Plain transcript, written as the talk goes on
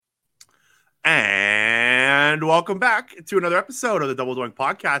And welcome back to another episode of the Double Doink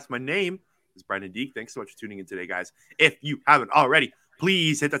Podcast. My name is Brandon Deek. Thanks so much for tuning in today, guys. If you haven't already,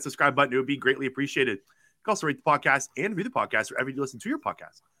 please hit that subscribe button. It would be greatly appreciated. You can also rate the podcast and review the podcast wherever you listen to your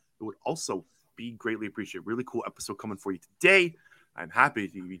podcast. It would also be greatly appreciated. Really cool episode coming for you today. I'm happy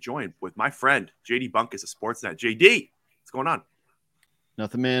to be joined with my friend, JD Bunkis of Sportsnet. JD, what's going on?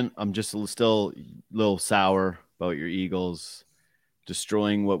 Nothing, man. I'm just still a little sour about your Eagles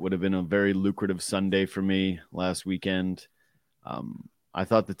destroying what would have been a very lucrative Sunday for me last weekend. I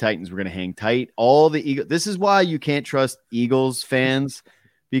thought the Titans were going to hang tight. All the Eagles. This is why you can't trust Eagles fans,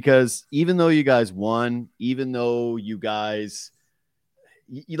 because even though you guys won, even though you guys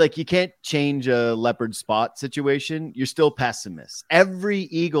you can't change a leopard spot situation, you're still pessimists. Every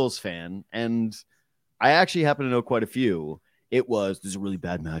Eagles fan, and I actually happen to know quite a few, this is a really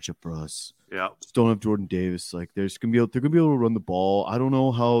bad matchup for us. Yeah. Just don't have Jordan Davis. Like they're gonna be able to run the ball. I don't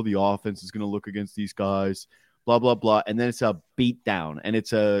know how the offense is gonna look against these guys. Blah blah blah. And then it's a beat down, and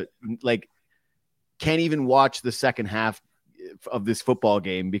it's can't even watch the second half of this football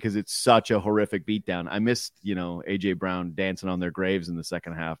game because it's such a horrific beatdown. I missed, AJ Brown dancing on their graves in the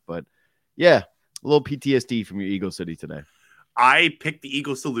second half, but yeah, a little PTSD from your Eagle City today. I picked the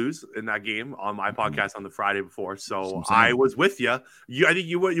Eagles to lose in that game on my podcast on the Friday before, so I was with you. I think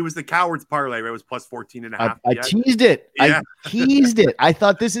it was the Cowards parlay, right? It was plus 14.5. I teased it. Yeah. I teased it. I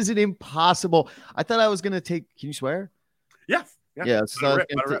thought this is an impossible. I thought I was going to take. Can you swear? Yeah. So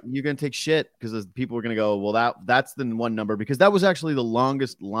you're going to take shit because people were going to go, well, that's the one number, because that was actually the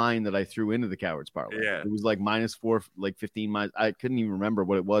longest line that I threw into the Cowards parlay. Yeah. It was like -4, like 15 miles. I couldn't even remember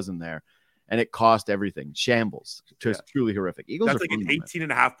what it was in there. And it cost everything. Shambles. Just truly horrific. Eagles That's are like an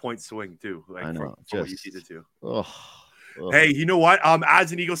 18.5 point swing, too. Like I know. from what you see the two. Ugh. Hey, you know what?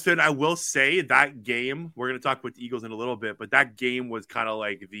 As an Eagles fan, I will say that game, we're going to talk about the Eagles in a little bit, but that game was kind of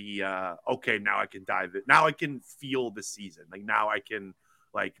like the, okay, now I can dive in. Now I can feel the season. Like now I can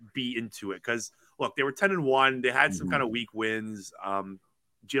be into it. Because look, they were 10-1. They had some kind of weak wins.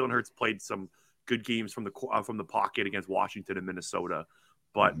 Jalen Hurts played some good games from the pocket against Washington and Minnesota.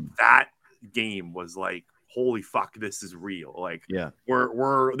 But that game was like, holy fuck, this is real. Like, yeah,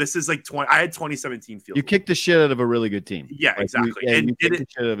 this is like 20. I had 2017 feel. You kicked the shit out of a really good team. Yeah, exactly. And you kicked the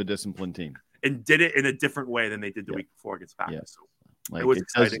shit out of a disciplined team. And did it in a different way than they did the week before against Packers. Yeah. So it was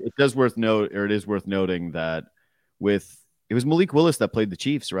exciting. It is worth noting that it was Malik Willis that played the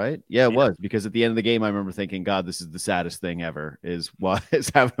Chiefs, right? Yeah, it was, because at the end of the game, I remember thinking, God, this is the saddest thing ever, is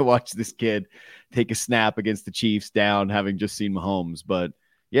having to watch this kid take a snap against the Chiefs down, having just seen Mahomes. But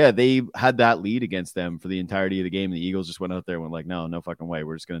yeah, they had that lead against them for the entirety of the game. And the Eagles just went out there and went like, no fucking way.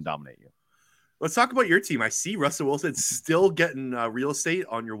 We're just going to dominate you. Let's talk about your team. I see Russell Wilson still getting real estate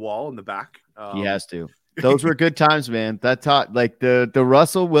on your wall in the back. He has to. Those were good times, man. The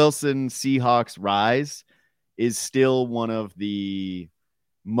Russell Wilson Seahawks rise is still one of the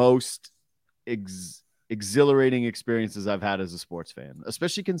most exhilarating experiences I've had as a sports fan,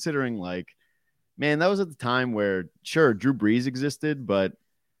 especially considering man, that was at the time where sure, Drew Brees existed, but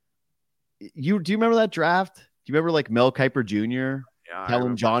do you remember that draft? Do you remember Mel Kiper Jr.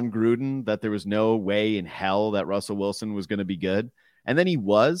 telling John Gruden that there was no way in hell that Russell Wilson was going to be good? And then he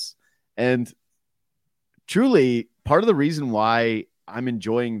was. And truly, part of the reason why I'm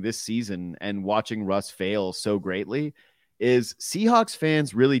enjoying this season and watching Russ fail so greatly is Seahawks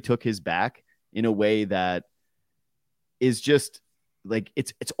fans really took his back in a way that is just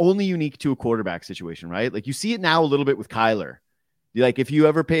it's only unique to a quarterback situation, right? Like you see it now a little bit with Kyler. If you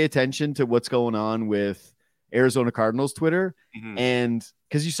ever pay attention to what's going on with Arizona Cardinals Twitter, and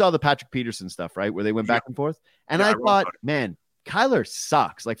because you saw the Patrick Peterson stuff, right? Where they went back and forth. And I thought, man, Kyler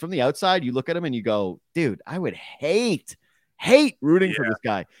sucks. Like from the outside, you look at him and you go, dude, I would hate rooting for this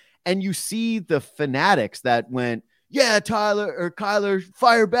guy. And you see the fanatics that went, yeah, Kyler,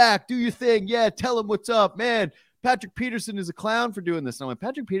 fire back, do your thing. Yeah, tell him what's up, man. Patrick Peterson is a clown for doing this. And I went,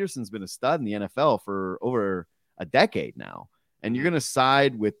 Patrick Peterson's been a stud in the NFL for over a decade now. And you're going to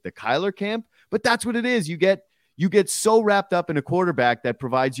side with the Kyler camp, but that's what it is. You get so wrapped up in a quarterback that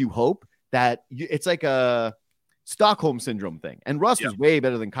provides you hope that it's like a Stockholm syndrome thing. And Russ was way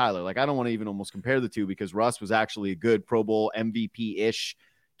better than Kyler. I don't want to even almost compare the two, because Russ was actually a good Pro Bowl MVP-ish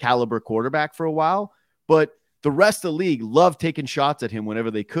caliber quarterback for a while, but the rest of the league loved taking shots at him whenever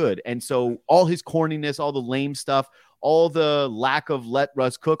they could. And so all his corniness, all the lame stuff, all the lack of let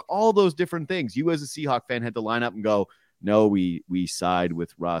Russ cook, all those different things, you as a Seahawk fan had to line up and go, no, we side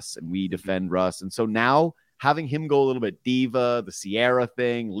with Russ and we defend Russ. And so now having him go a little bit diva, the Sierra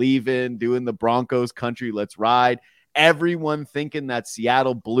thing, leaving, doing the Broncos country, let's ride. Everyone thinking that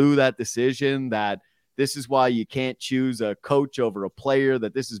Seattle blew that decision, that this is why you can't choose a coach over a player,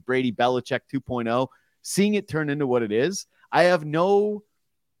 that this is Brady Belichick 2.0. seeing it turn into what it is, I have no,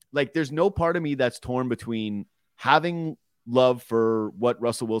 like, there's no part of me that's torn between having love for what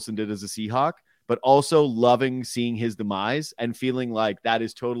Russell Wilson did as a Seahawk, but also loving seeing his demise and feeling like that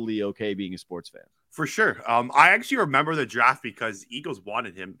is totally okay being a sports fan. For sure. I actually remember the draft because Eagles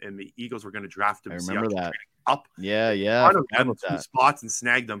wanted him, and the Eagles were going to draft him. I remember that. Up. Yeah. One of them, 2 spots and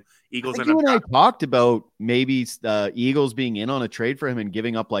snagged them. Eagles. I think you and I talked about maybe the Eagles being in on a trade for him and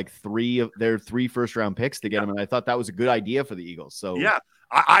giving up like 3 of their 3 first-round picks to get him, and I thought that was a good idea for the Eagles. So yeah.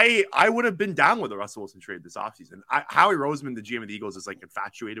 I would have been down with the Russell Wilson trade this offseason. Howie Roseman, the GM of the Eagles, is like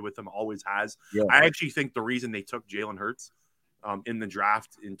infatuated with him, always has. Yeah. I actually think the reason they took Jalen Hurts in the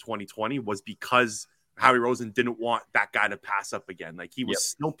draft in 2020 was because Howie Roseman didn't want that guy to pass up again. Like he was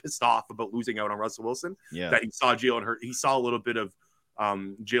still pissed off about losing out on Russell Wilson. That he saw Jalen Hurts. He saw a little bit of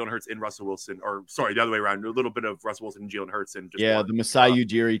Jalen Hurts in Russell Wilson, or sorry, the other way around, a little bit of Russell Wilson and Jalen Hurts. And just the Masai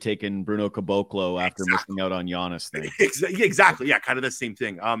Ujiri taking Bruno Caboclo after missing out on Giannis thing. Exactly. Yeah, kind of the same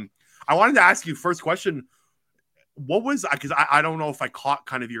thing. I wanted to ask you first question. What was, because I don't know if I caught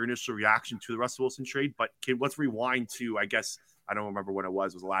kind of your initial reaction to the Russell Wilson trade, but let's rewind to, I guess, I don't remember when it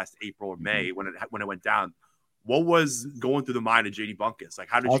was last April or May when it went down. What was going through the mind of JD Bunkis? Like,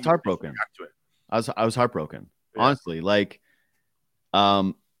 how did you heartbroken. react to it? I was heartbroken, honestly. Like,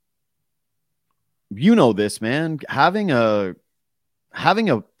 you know this, man. Having a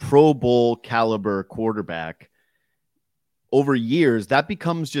Pro Bowl caliber quarterback over years, that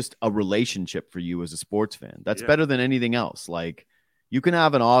becomes just a relationship for you as a sports fan. That's better than anything else. Like, you can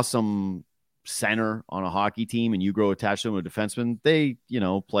have an awesome center on a hockey team and you grow attached to them, a defenseman. They,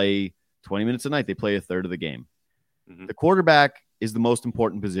 play 20 minutes a night. They play a third of the game. Mm-hmm. The quarterback is the most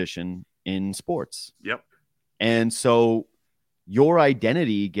important position in sports. Yep. And so your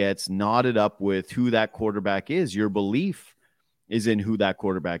identity gets knotted up with who that quarterback is. Your belief is in who that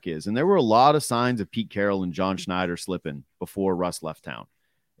quarterback is. And there were a lot of signs of Pete Carroll and John Schneider slipping before Russ left town.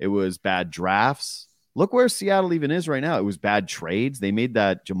 It was bad drafts. Look where Seattle even is right now. It was bad trades. They made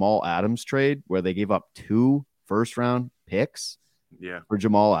that Jamal Adams trade where they gave up 2 first-round picks for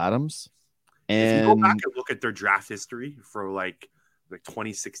Jamal Adams. And if you go back and look at their draft history for like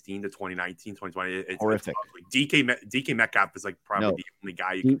 2016 to 2019, 2020, it's horrific. DK Metcalf is like probably the only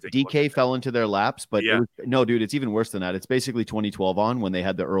guy you can take. DK fell into their laps, but dude, it's even worse than that. It's basically 2012 on when they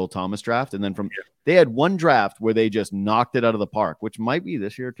had the Earl Thomas draft. And then they had one draft where they just knocked it out of the park, which might be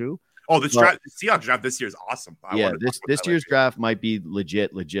this year too. Oh, the Seahawks draft this year is awesome. This year's draft might be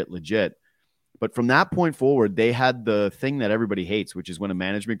legit. But from that point forward, they had the thing that everybody hates, which is when a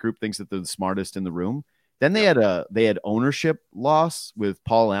management group thinks that they're the smartest in the room. Then they had ownership loss with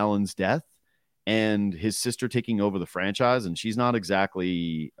Paul Allen's death and his sister taking over the franchise, and she's not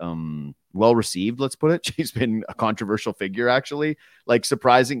exactly well received. Let's put it. She's been a controversial figure, actually. Like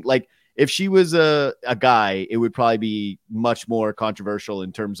surprising, like. If she was a guy, it would probably be much more controversial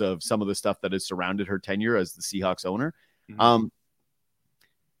in terms of some of the stuff that has surrounded her tenure as the Seahawks owner. Mm-hmm.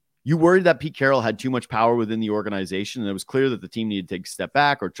 You worried that Pete Carroll had too much power within the organization, and it was clear that the team needed to take a step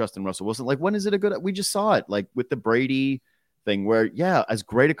back or trust in Russell Wilson. Like, when is it we just saw it, like with the Brady thing where, as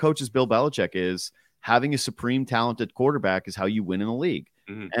great a coach as Bill Belichick is, having a supreme talented quarterback is how you win in the league.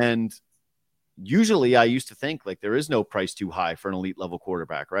 Mm-hmm. And usually I used to think like there is no price too high for an elite level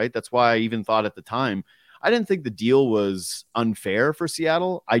quarterback, right? That's why I even thought at the time, I didn't think the deal was unfair for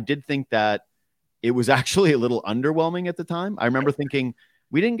Seattle. I did think that it was actually a little underwhelming at the time. I remember thinking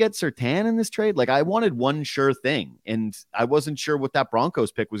we didn't get Surtain in this trade. Like I wanted one sure thing and I wasn't sure what that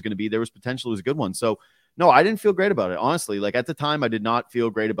Broncos pick was going to be. There was potential it was a good one. So no, I didn't feel great about it. Honestly, like at the time I did not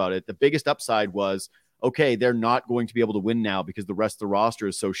feel great about it. The biggest upside was, okay, they're not going to be able to win now because the rest of the roster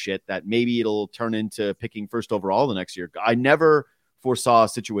is so shit that maybe it'll turn into picking first overall the next year. I never foresaw a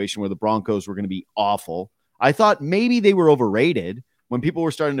situation where the Broncos were going to be awful. I thought maybe they were overrated. When people were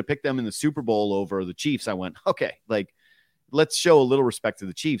starting to pick them in the Super Bowl over the Chiefs, I went, okay, like let's show a little respect to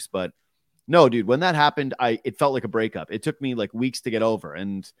the Chiefs. But no, dude, when that happened, it felt like a breakup. It took me like weeks to get over.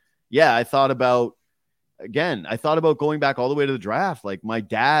 And I thought about going back all the way to the draft. Like my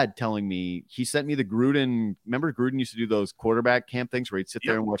dad telling me, he sent me the Gruden. Remember Gruden used to do those quarterback camp things where he'd sit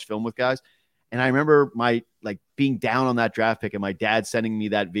there and watch film with guys. And I remember being down on that draft pick and my dad sending me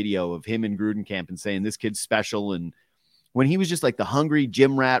that video of him in Gruden camp and saying, this kid's special. And when he was just like the hungry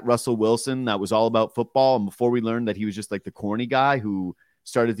gym rat, Russell Wilson, that was all about football. And before we learned that he was just like the corny guy who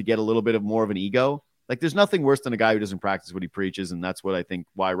started to get a little bit of more of an ego. Like there's nothing worse than a guy who doesn't practice what he preaches. And that's what I think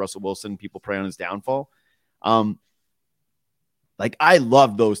why Russell Wilson, people prey on his downfall. Like I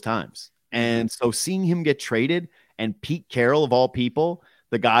loved those times. And so seeing him get traded and Pete Carroll of all people,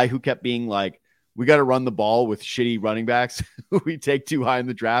 the guy who kept being like, we got to run the ball with shitty running backs who we take too high in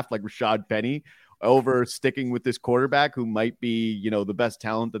the draft, like Rashad Penny, over sticking with this quarterback who might be, the best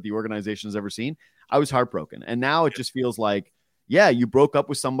talent that the organization has ever seen. I was heartbroken. And now it just feels like, yeah, you broke up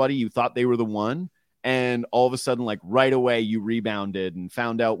with somebody, you thought they were the one, and all of a sudden, like right away, you rebounded and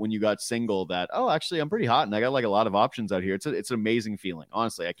found out when you got single that, oh, actually, I'm pretty hot and I got like a lot of options out here. It's an amazing feeling.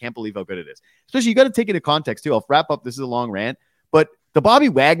 Honestly, I can't believe how good it is. Especially, you got to take it into context too. I'll wrap up. This is a long rant, but the Bobby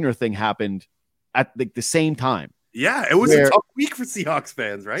Wagner thing happened at like the same time. Yeah, it was a tough week for Seahawks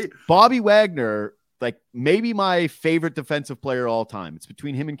fans, right? Bobby Wagner, like maybe my favorite defensive player of all time. It's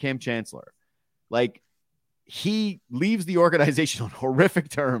between him and Cam Chancellor. Like, he leaves the organization on horrific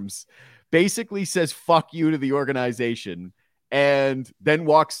terms, basically says fuck you to the organization, and then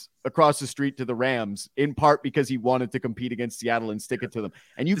walks across the street to the Rams, in part because he wanted to compete against Seattle and stick it to them.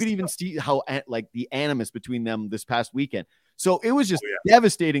 And you could even see how like the animus between them this past weekend. So it was just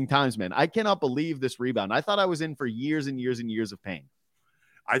devastating times, man. I cannot believe this rebound. I thought I was in for years and years and years of pain.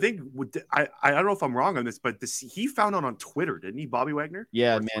 I think I don't know if I'm wrong on this, but he found out on Twitter, didn't he, Bobby Wagner?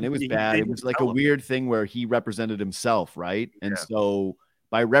 Yeah, man, it was bad. It was like a weird thing where he represented himself, right? And so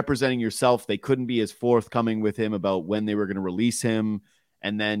by representing yourself, they couldn't be as forthcoming with him about when they were going to release him.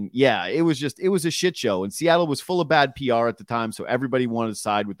 And then, it was a shit show. And Seattle was full of bad PR at the time, so everybody wanted to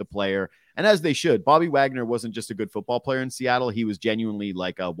side with the player. And as they should. Bobby Wagner wasn't just a good football player in Seattle. He was genuinely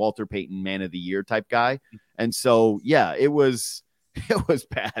like a Walter Payton Man of the Year type guy. And so, it was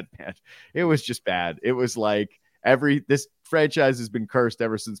bad, man. It was just bad. It was like this franchise has been cursed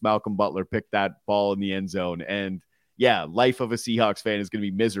ever since Malcolm Butler picked that ball in the end zone. And life of a Seahawks fan is going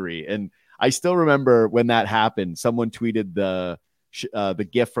to be misery. And I still remember when that happened, someone tweeted the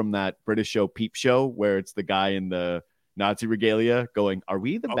GIF from that British show Peep Show, where it's the guy in the Nazi regalia going, "Are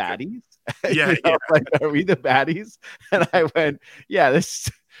we the baddies?" Yeah, like, "Are we the baddies?" And I went, this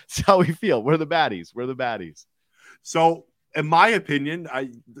is how we feel. We're the baddies. We're the baddies. So, in my opinion,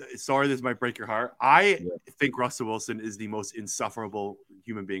 sorry, this might break your heart. I think Russell Wilson is the most insufferable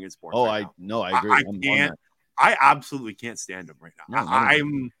human being in sports. Oh, I agree. I absolutely can't stand him right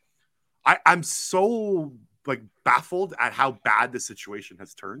now. I'm so like baffled at how bad the situation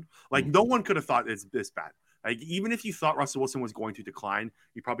has turned. Like, no one could have thought it's this bad. Like, even if you thought Russell Wilson was going to decline,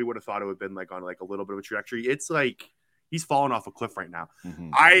 you probably would have thought it would have been like on like a little bit of a trajectory. It's like he's falling off a cliff right now.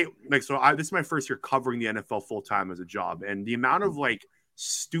 This is my first year covering the NFL full time as a job, and the amount of like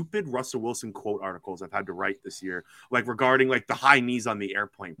stupid Russell Wilson quote articles I've had to write this year, like regarding like the high knees on the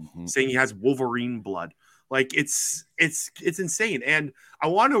airplane, saying he has Wolverine blood. Like, it's insane. And I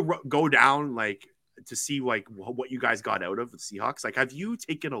want to go down like to see like what you guys got out of the Seahawks. Like, have you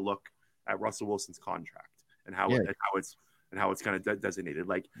taken a look at Russell Wilson's contract and how it's kind of designated?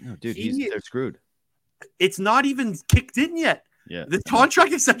 Like, no, dude, they're screwed. It's not even kicked in yet. Yeah, the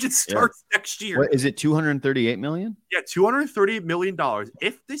contract is such it starts next year. What is it? $238 million? Yeah, $238 million.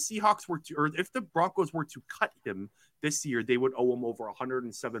 If the Seahawks were to, or if the Broncos were to cut him this year, they would owe him over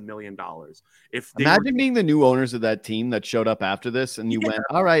 $107 million. Imagine being the new owners of that team that showed up after this, and you went,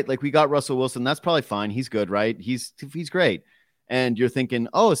 all right, like, we got Russell Wilson. That's probably fine. He's good, right? He's great. And you're thinking,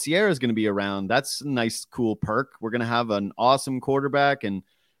 oh, Sierra's going to be around. That's a nice, cool perk. We're going to have an awesome quarterback, and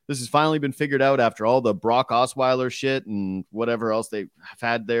this has finally been figured out after all the Brock Osweiler shit and whatever else they have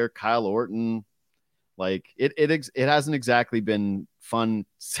had there. Kyle Orton. Like, it hasn't exactly been fun,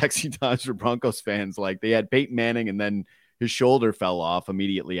 sexy times for Broncos fans. Like, they had Peyton Manning and then his shoulder fell off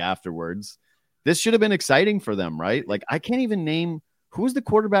immediately afterwards. This should have been exciting for them, right? Like, I can't even name who was the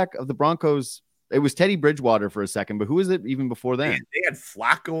quarterback of the Broncos. It was Teddy Bridgewater for a second, but who was it even before then? They had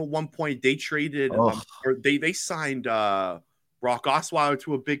Flacco at one point. They traded, or they signed Brock Osweiler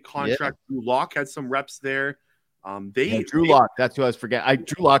to a big contract. Drew Lock had some reps there. Drew Lock. That's who I was forgetting.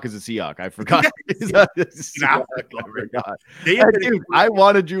 Drew Lock is a Seahawk. I forgot. I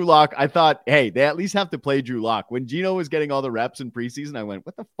wanted Drew Lock. I thought, hey, they at least have to play Drew Lock. When Geno was getting all the reps in preseason, I went,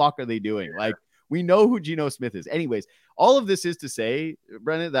 what the fuck are they doing? Like, we know who Geno Smith is. Anyways, all of this is to say,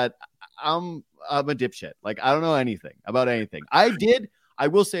 Brennan, that I'm a dipshit. Like, I don't know anything about anything. I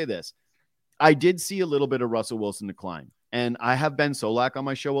will say this. I did see a little bit of Russell Wilson decline. And I have Ben Solak on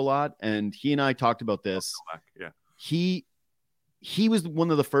my show a lot, and he and I talked about this. He was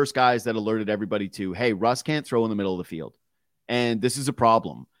one of the first guys that alerted everybody to, hey, Russ can't throw in the middle of the field, and this is a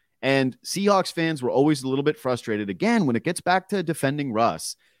problem. And Seahawks fans were always a little bit frustrated. Again, when it gets back to defending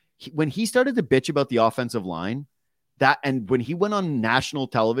Russ, when he started to bitch about the offensive line, and when he went on national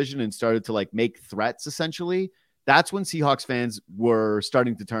television and started to like make threats, essentially, that's when Seahawks fans were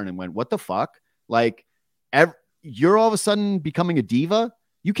starting to turn and went, what the fuck? Like, you're all of a sudden becoming a diva.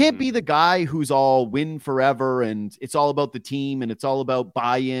 You can't be the guy who's all win forever and it's all about the team and it's all about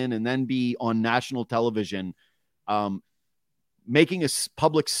buy-in and then be on national television making a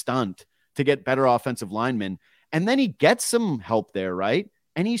public stunt to get better offensive linemen. And then he gets some help there, right?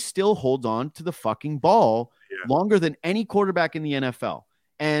 And he still holds on to the fucking ball longer than any quarterback in the NFL.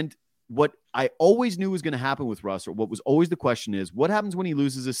 And what I always knew was going to happen with Russ, or what was always the question is, what happens when he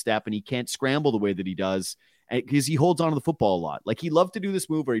loses a step and he can't scramble the way that he does? Because he holds on to the football a lot. Like, he loved to do this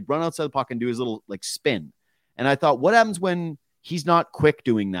move where he'd run outside the pocket and do his little like spin. And I thought, what happens when he's not quick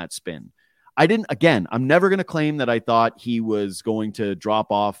doing that spin? I'm never going to claim that I thought he was going to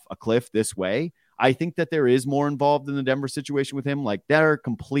drop off a cliff this way. I think that there is more involved in the Denver situation with him, like their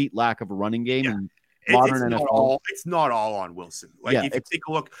complete lack of a running game. Yeah. And modern NFL. It's not all on Wilson. Like, if you take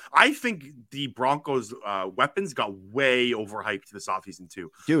a look, I think the Broncos' weapons got way overhyped this offseason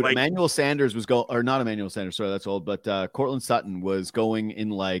too. Dude, like, Emmanuel Sanders was not Emmanuel Sanders. Sorry, that's old. But Cortland Sutton was going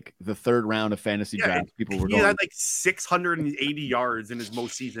in like the third round of fantasy drafts. People were going. He had like 680 yards in his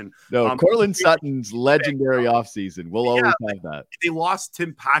most season. No, Cortland Sutton's legendary offseason. We'll always have that. They lost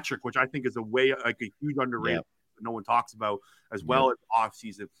Tim Patrick, which I think is a huge underrated that no one talks about as well as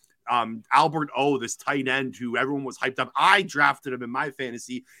offseason. Albert O, this tight end who everyone was hyped up. I drafted him in my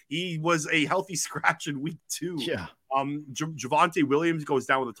fantasy. He was a healthy scratch in week 2. Yeah. Javonte Williams goes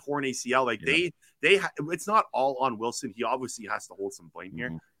down with a torn ACL. Like it's not all on Wilson. He obviously has to hold some blame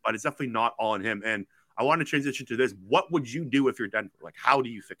here, but it's definitely not all on him. And I want to transition to this. What would you do if you're Denver? Like, how do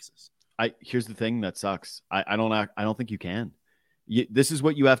you fix this? Here's the thing that sucks. I don't think you can. This is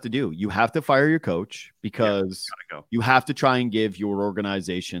what you have to do. You have to fire your coach because you have to try and give your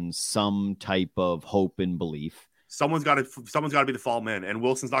organization some type of hope and belief. Someone's got to be the fall man, and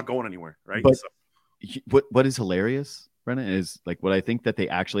Wilson's not going anywhere, right? But what is hilarious, Brennan, is like what I think that they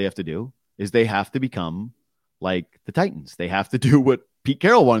actually have to do is they have to become like the Titans. They have to do what Pete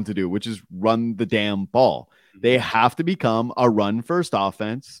Carroll wanted to do, which is run the damn ball. They have to become a run first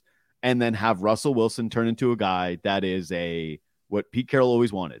offense and then have Russell Wilson turn into a guy that is what Pete Carroll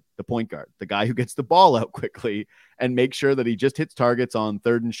always wanted, the point guard, the guy who gets the ball out quickly and make sure that he just hits targets on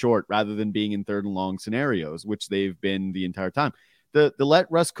third and short rather than being in third and long scenarios, which they've been the entire time. The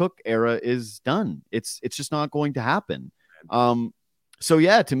let Russ cook era is done. It's just not going to happen. So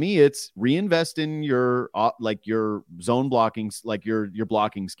yeah, to me, it's reinvest in your zone blocking, like your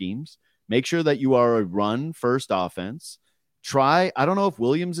blocking schemes. Make sure that you are a run first offense. I don't know if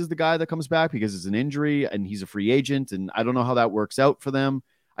Williams is the guy that comes back because it's an injury and he's a free agent, and I don't know how that works out for them.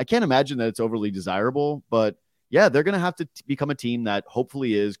 I can't imagine that it's overly desirable, but yeah, they're going to have to become a team that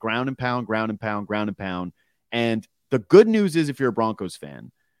hopefully is ground and pound, ground and pound, ground and pound. And the good news is, if you're a Broncos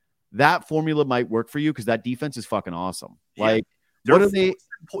fan, that formula might work for you because that defense is fucking awesome. Yeah. Like, what are they?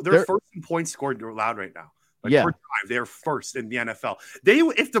 They're first in points scored allowed right now. Like, per drive, they're first in the NFL.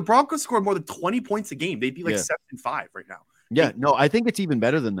 If the Broncos scored more than 20 points a game, they'd be like 7-5 right now. Yeah, no, I think it's even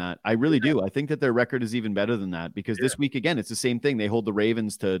better than that. I really do. I think that their record is even better than that because this week, again, it's the same thing. They hold the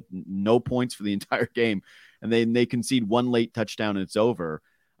Ravens to no points for the entire game, and they concede one late touchdown and it's over.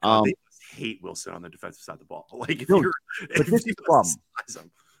 They hate Wilson on the defensive side of the ball. Like, this is the problem.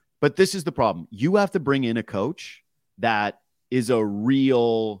 But this is the problem. You have to bring in a coach that is a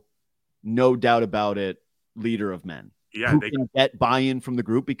real, no doubt about it, leader of men. Yeah, who can get buy-in from the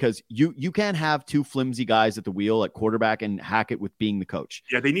group, because you can't have two flimsy guys at the wheel at quarterback and Hackett with being the coach.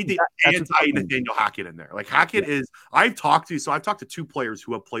 Yeah, they need the anti-Nathaniel Hackett in there. Like, Hackett is – I've talked to 2 players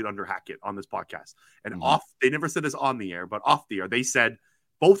who have played under Hackett on this podcast. And they never said this on the air, but off the air, they said,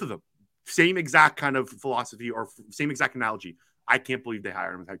 both of them, same exact kind of philosophy or same exact analogy. I can't believe they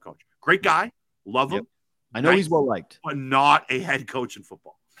hired him as head coach. Great guy. Love him. I know he's well-liked. But not a head coach in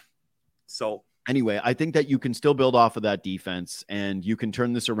football. So – anyway, I think that you can still build off of that defense, and you can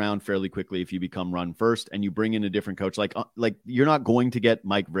turn this around fairly quickly if you become run first and you bring in a different coach. Like you're not going to get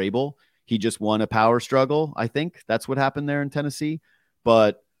Mike Vrabel. He just won a power struggle. I think that's what happened there in Tennessee.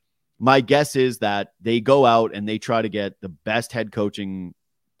 But my guess is that they go out and they try to get the best head coaching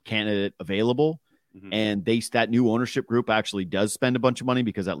candidate available. Mm-hmm. And that new ownership group actually does spend a bunch of money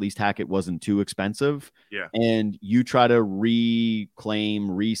because at least Hackett wasn't too expensive. Yeah. And you try to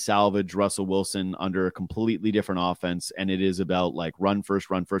re-salvage Russell Wilson under a completely different offense. And it is about like run first.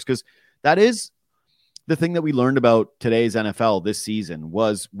 Because that is the thing that we learned about today's NFL this season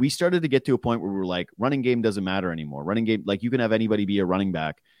was we started to get to a point where we were like, running game doesn't matter anymore. Running game, like, you can have anybody be a running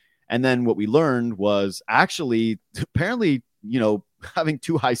back. And then what we learned was actually, apparently, having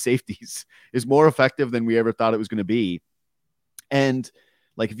 2 high safeties is more effective than we ever thought it was going to be. And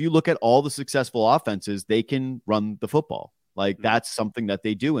like, if you look at all the successful offenses, they can run the football. Like, that's something that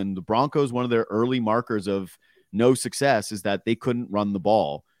they do. And the Broncos, one of their early markers of no success is that they couldn't run the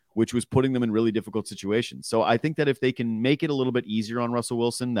ball, which was putting them in really difficult situations. So I think that if they can make it a little bit easier on Russell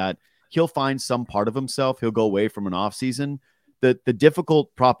Wilson, that he'll find some part of himself, he'll go away from an off season. the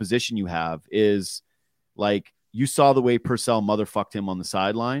difficult proposition you have is like you saw the way Purcell motherfucked him on the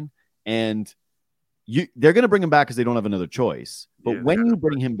sideline, and they're going to bring him back because they don't have another choice. But when you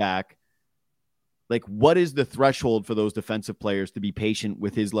bring him back, like, what is the threshold for those defensive players to be patient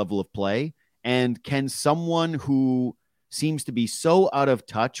with his level of play? And can someone who seems to be so out of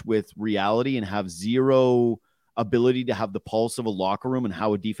touch with reality and have zero ability to have the pulse of a locker room and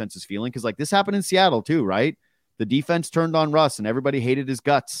how a defense is feeling? Because like this happened in Seattle too, right? The defense turned on Russ and everybody hated his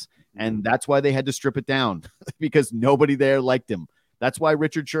guts. And that's why they had to strip it down because nobody there liked him. That's why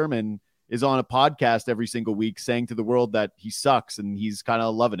Richard Sherman is on a podcast every single week saying to the world that he sucks and he's kind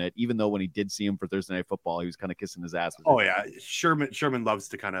of loving it, even though when he did see him for Thursday Night Football, he was kind of kissing his ass. Yeah. Sherman loves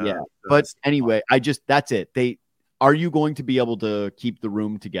to kind of. Yeah. But anyway, that's it. Are you going to be able to keep the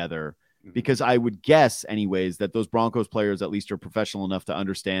room together? Because I would guess anyways that those Broncos players at least are professional enough to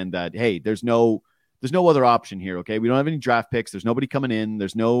understand that, hey, there's no other option here. Okay. We don't have any draft picks. There's nobody coming in.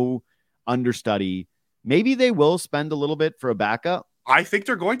 There's no understudy. Maybe they will spend a little bit for a backup. I think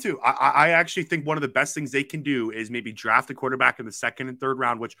they're going to. I actually think one of the best things they can do is maybe draft a quarterback in the second and third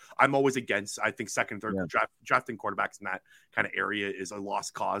round, which I'm always against. I think second and third drafting quarterbacks in that kind of area is a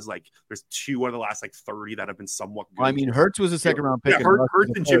lost cause. Like there's 2 of the last 30 that have been somewhat good. Well, I mean, Hurts was a second round pick. Yeah,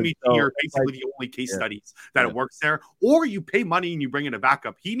 Hurts and Jimmy G are basically the only case studies that it works there. Or you pay money and you bring in a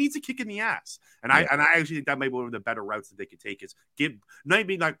backup. He needs a kick in the ass. And I actually think that might be one of the better routes that they could take is not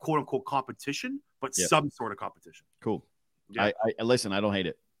being like quote unquote competition, but some sort of competition. Cool. Yeah. I listen, I don't hate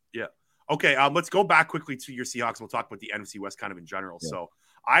it. Yeah. Okay. Let's go back quickly to your Seahawks. We'll talk about the NFC West kind of in general. Yeah. So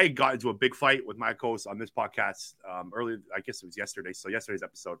I got into a big fight with my co-host on this podcast earlier. I guess it was yesterday. So yesterday's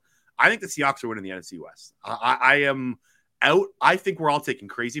episode, I think the Seahawks are winning the NFC West. I am out. I think we're all taking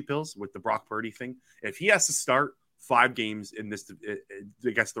crazy pills with the Brock Purdy thing. If he has to start 5 games in this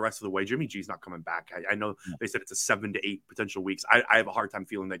against the rest of the way, Jimmy G's not coming back. I know they said it's a 7 to 8 potential weeks. I have a hard time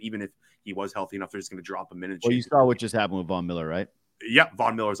feeling that even if he was healthy enough, they're just going to drop him in. Well, you saw what just happened with Von Miller, right? Yeah,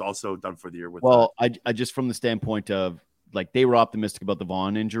 Von Miller's also done for the year. I just from the standpoint of like they were optimistic about the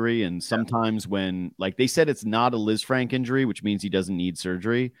Von injury, and sometimes when like they said it's not a Liz Frank injury, which means he doesn't need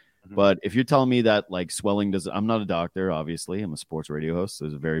surgery. But if you're telling me that like swelling I'm not a doctor, obviously, I'm a sports radio host, so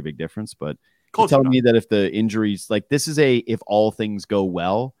there's a very big difference. But you're telling me that if the injuries like this is if all things go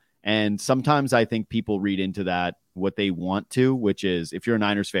well, and sometimes I think people read into that what they want to, which is if you're a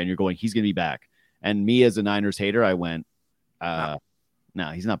Niners fan, you're going, he's going to be back. And me as a Niners hater, I went, no,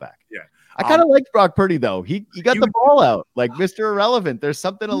 he's not back. Yeah. I kind of liked Brock Purdy, though. He got the ball out like Mr. Irrelevant. There's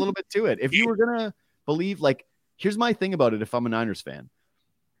something a little bit to it. If you were going to believe, like, here's my thing about it. If I'm a Niners fan,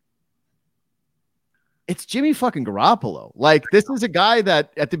 it's Jimmy fucking Garoppolo. Like, this is a guy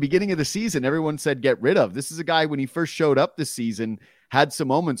that at the beginning of the season, everyone said get rid of. This is a guy when he first showed up this season, had some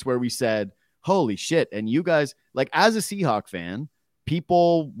moments where we said, holy shit. And you guys, like, as a Seahawk fan,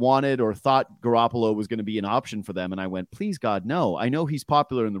 people wanted or thought Garoppolo was going to be an option for them. And I went, please, God, no. I know he's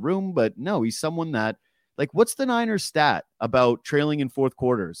popular in the room, but no, he's someone that, like, what's the Niners stat about trailing in fourth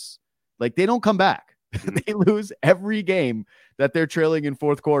quarters? Like, they don't come back. They lose every game that they're trailing in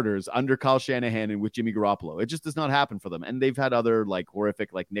fourth quarters under Kyle Shanahan and with Jimmy Garoppolo. It just does not happen for them. And they've had other, like,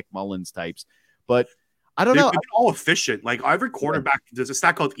 horrific, like, Nick Mullins types. But I don't know. They've been all efficient. Like every quarterback, there's a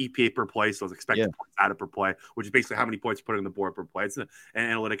stat called EPA per play, so it's expected points added per play, which is basically how many points you put on the board per play. It's an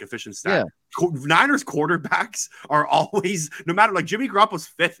analytic efficient stat. Yeah. Niners quarterbacks are always, no matter, like Jimmy Garoppolo's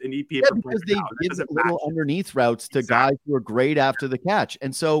 5th in EPA per play. Because they give little underneath routes to guys who are great after the catch.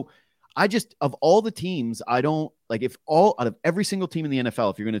 And so I just, of all the teams, I don't, like, if all out of every single team in the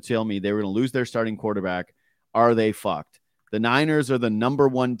NFL, if you're going to tell me they were going to lose their starting quarterback, are they fucked? The Niners are the number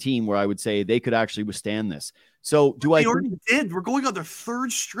one team where I would say they could actually withstand this. So they already did. We're going on their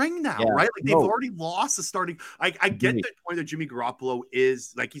 3rd string now, right? Like they've already lost the starting. I get the point that Jimmy Garoppolo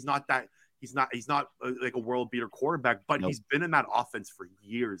is like, he's not like a world beater quarterback, but he's been in that offense for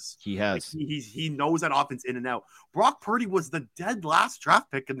years. He has. Like he knows that offense in and out. Brock Purdy was the dead last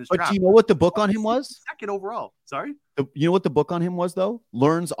draft pick in this draft. But do you know what the book on him was? 2nd overall. Sorry. You know what the book on him was, though?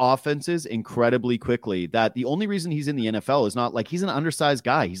 Learns offenses incredibly quickly. That the only reason he's in the NFL is not like he's an undersized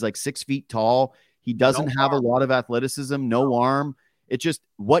guy. He's like 6 feet tall. He doesn't have a lot of athleticism, no arm. It's just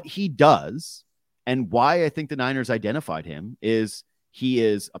what he does. And why I think the Niners identified him is he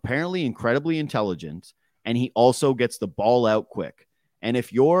is apparently incredibly intelligent, and he also gets the ball out quick. And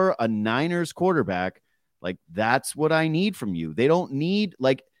if you're a Niners quarterback, like, that's what I need from you. They don't need,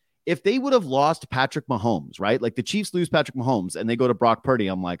 like, if they would have lost Patrick Mahomes, right? Like the Chiefs lose Patrick Mahomes and they go to Brock Purdy,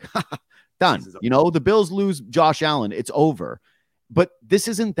 I'm like, done. You know, the Bills lose Josh Allen. It's over. But this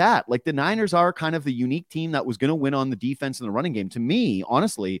isn't that. Like, the Niners are kind of the unique team that was going to win on the defense and the running game. To me,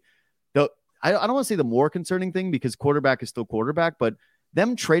 honestly, I don't want to say the more concerning thing because quarterback is still quarterback, but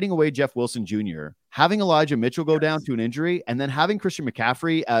them trading away Jeff Wilson Jr., having Elijah Mitchell go down to an injury, and then having Christian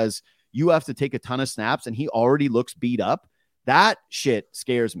McCaffrey as you have to take a ton of snaps and he already looks beat up. That shit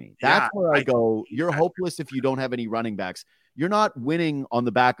scares me. That's where I go, you're hopeless if you don't have any running backs. You're not winning on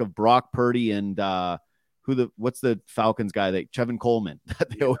the back of Brock Purdy and what's the Falcons guy that Trevin Coleman that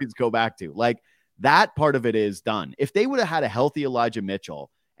they always go back to. Like that part of it is done. If they would have had a healthy Elijah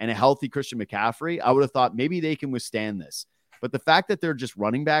Mitchell and a healthy Christian McCaffrey, I would have thought maybe they can withstand this. But the fact that their just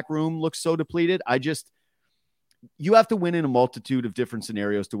running back room looks so depleted, you have to win in a multitude of different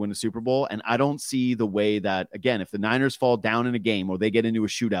scenarios to win a Super Bowl. And I don't see the way that, again, if the Niners fall down in a game or they get into a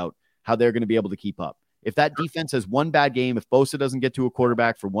shootout, how they're going to be able to keep up. If that defense has one bad game, if Bosa doesn't get to a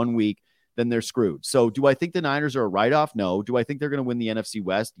quarterback for 1 week, then they're screwed. So do I think the Niners are a write-off? No. Do I think they're going to win the NFC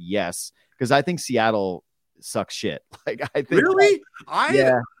West? Yes. Because I think Seattle sucks shit. Like I think really? I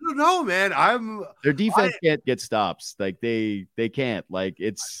don't know, man. Their defense can't get stops. Like they can't. Like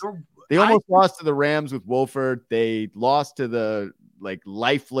they almost lost to the Rams with Wolford. They lost to the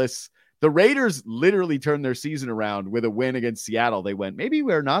lifeless. The Raiders literally turned their season around with a win against Seattle. They went, maybe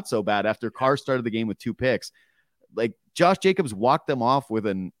we're not so bad after Carr started the game with 2 picks. Like Josh Jacobs walked them off with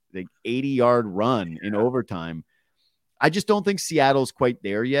an 80-yard run in overtime. I just don't think Seattle's quite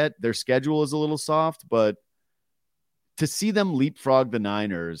there yet. Their schedule is a little soft, but to see them leapfrog the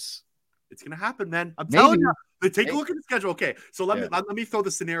Niners, it's going to happen, man. I'm telling you. Take a look at the schedule. Okay, so let me throw the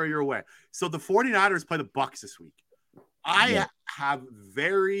scenario your way. So the 49ers play the Bucks this week. I have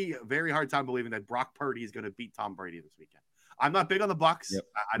very, very hard time believing that Brock Purdy is going to beat Tom Brady this weekend. I'm not big on the Bucks. Yep.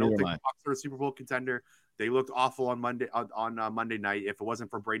 I don't think the Bucks are a Super Bowl contender. They looked awful on Monday night. If it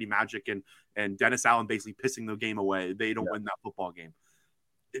wasn't for Brady Magic and Dennis Allen basically pissing the game away, they don't win that football game.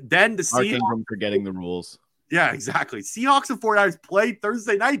 Then the Seahawks forgetting the rules. Yeah, exactly. Seahawks and 49ers play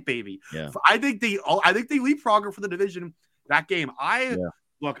Thursday night, baby. Yeah. I think they leapfrogger for the division that game.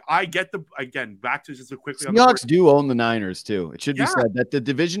 Look, I get back to just a quickly. Seahawks do own the Niners too. It should be said that the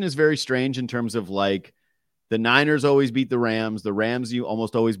division is very strange in terms of the Niners always beat the Rams. The Rams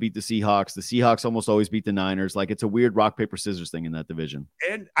almost always beat the Seahawks. The Seahawks almost always beat the Niners. It's a weird rock, paper, scissors thing in that division.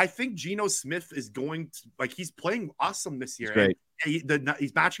 And I think Geno Smith is going to, he's playing awesome this year. Great.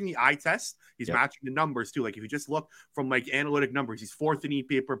 He's matching the eye test. He's matching the numbers too. If you just look from analytic numbers, he's 4th in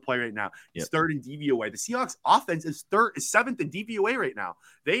EPA play right now. He's 3rd in DVOA. The Seahawks offense is 7th in DVOA right now.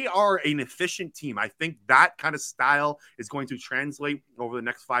 They are an efficient team. I think that kind of style is going to translate over the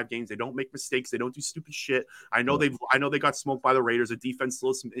next 5 games. They don't make mistakes. They don't do stupid shit. I know they got smoked by the Raiders. The defense still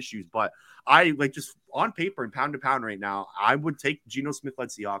has some issues, but I just on paper and pound to pound right now, I would take Geno Smith led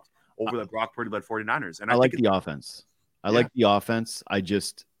Seahawks over the Brock Purdy led 49ers. And I like the offense. I like the offense.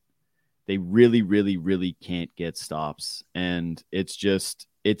 They really, really, really can't get stops. And it's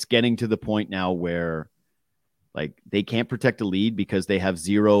getting to the point now where they can't protect a lead because they have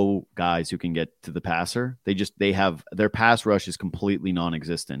 0 guys who can get to the passer. Their pass rush is completely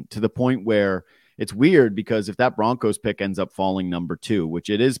non-existent to the point where it's weird because if that Broncos pick ends up falling number 2, which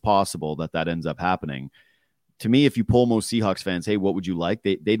it is possible that ends up happening. To me, if you poll most Seahawks fans, hey, what would you like?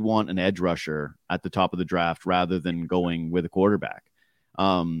 They'd want an edge rusher at the top of the draft rather than going with a quarterback,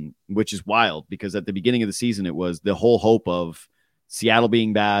 which is wild because at the beginning of the season, it was the whole hope of Seattle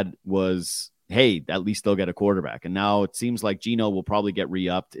being bad was, hey, at least they'll get a quarterback. And now it seems like Geno will probably get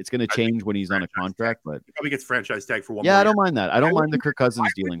re-upped. It's going to change when he's on a contract, but he probably gets franchise tag for 1 more. Yeah, I don't mind that. I don't mind the Kirk Cousins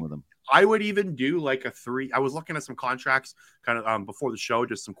dealing with him. I would even do a 3. I was looking at some contracts kind of before the show,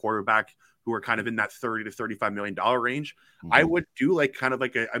 just some quarterback who are kind of in that $30 to $35 million range. Mm-hmm. I would do kind of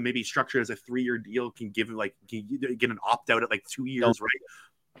a maybe structured as a 3-year deal, can give him get an opt out at 2 years,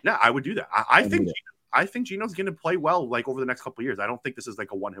 right? Yeah, I would do that. I think Geno's going to play well over the next couple of years. I don't think this is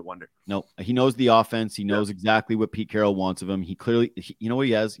a one-hit wonder. No, he knows the offense. He knows exactly what Pete Carroll wants of him. He clearly, you know what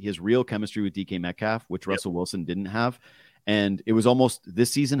he has? He has real chemistry with DK Metcalf, which Russell Wilson didn't have. And it was almost,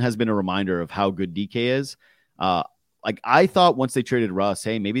 this season has been a reminder of how good DK is. I thought once they traded Russ,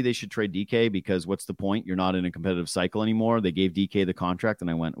 hey, maybe they should trade DK because what's the point? You're not in a competitive cycle anymore. They gave DK the contract,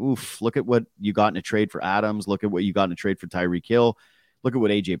 and I went, oof, look at what you got in a trade for Adams. Look at what you got in a trade for Tyreek Hill. Look at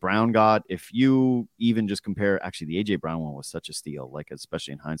what A.J. Brown got. If you even just compare, actually, the A.J. Brown one was such a steal,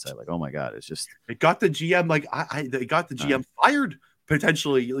 especially in hindsight. Oh, my God, it's just. It got the GM, they got the GM fired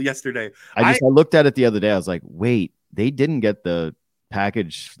potentially yesterday. I looked at it the other day. I was like, wait, they didn't get the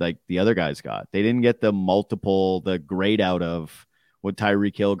package like the other guys got. They didn't get the grade out of what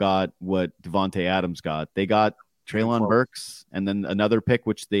Tyreek Hill got, what Devontae Adams got. They got Treylon Burks and then another pick,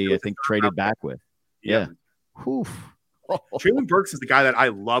 which they, I think, traded back with. Yeah. Treylon Burks is the guy that I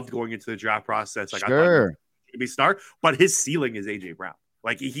loved going into the draft process. Sure. I thought he could be a star, but his ceiling is AJ Brown.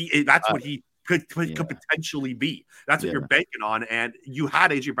 That's what he could potentially be. That's what you're banking on. And you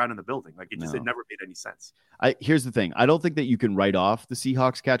had AJ Brown in the building. Like, it never made any sense. Here's the thing. I don't think that you can write off the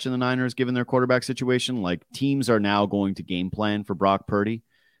Seahawks catching the Niners given their quarterback situation. Like, teams are now going to game plan for Brock Purdy.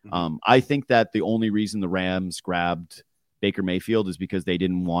 I think that the only reason the Rams grabbed Baker Mayfield is because they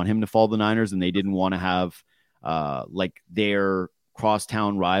didn't want him to fall the Niners, and they didn't want to have like their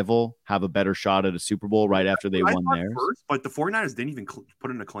crosstown rival have a better shot at a Super Bowl right after they won theirs. First, but the 49ers didn't even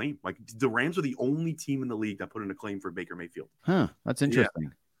put in a claim. Like, the Rams were the only team in the league that put in a claim for Baker Mayfield. That's interesting. Yeah.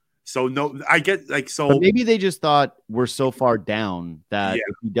 So no, I get but maybe they just thought we're so far down that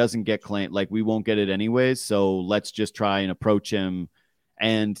if he doesn't get claimed, like, we won't get it anyways. So let's just try and approach him.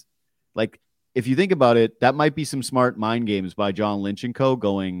 And like, if you think about it, that might be some smart mind games by John Lynch and co.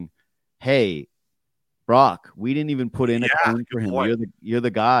 going, hey, Brock, we didn't even put in a claim for him. You're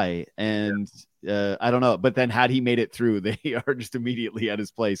the guy. And I don't know. But then had he made it through, they are just immediately at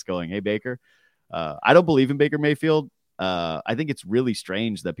his place going, hey, Baker. I don't believe in Baker Mayfield. I think it's really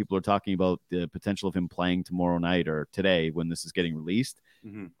strange that people are talking about the potential of him playing tomorrow night or today when this is getting released.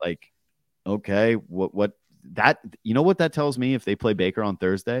 Like, okay, what that, you know what that tells me if they play Baker on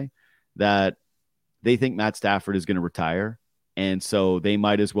Thursday, that they think Matt Stafford is going to retire. And so they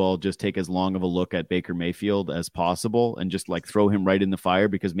might as well just take as long of a look at Baker Mayfield as possible and just like throw him right in the fire,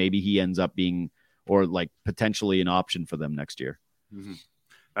 because maybe he ends up being, or like potentially an option for them next year.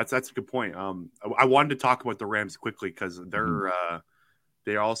 That's a good point. I wanted to talk about the Rams quickly because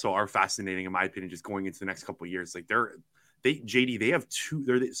they also are fascinating in my opinion, just going into the next couple of years. Like they have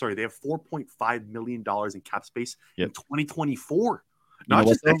 $4.5 million in cap space in 2024, not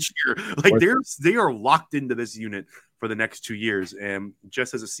just next year. Like they are locked into this unit for the next 2 years. And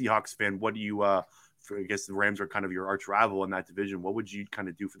just as a Seahawks fan, what do you? I guess the Rams are kind of your arch rival in that division. What would you kind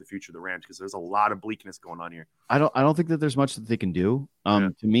of do for the future of the Rams? Because there's a lot of bleakness going on here. I don't think that there's much that they can do.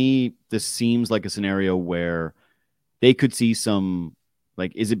 To me, this seems like a scenario where they could see some,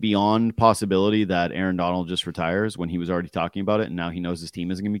 like, is it beyond possibility that Aaron Donald just retires when he was already talking about it and now he knows his team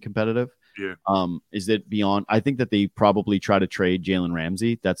isn't going to be competitive? Is it beyond? I think that they probably try to trade Jalen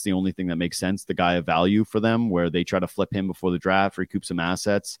Ramsey. That's the only thing that makes sense. The guy of value for them, where they try to flip him before the draft, recoup some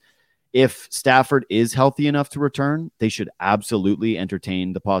assets. If Stafford is healthy enough to return, they should absolutely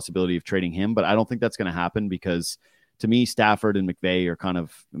entertain the possibility of trading him. But I don't think that's going to happen because, to me, Stafford and McVay are kind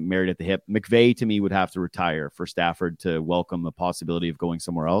of married at the hip. McVay, to me, would have to retire for Stafford to welcome the possibility of going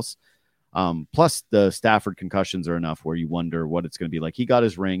somewhere else. Plus, the Stafford concussions are enough where you wonder what it's going to be like. He got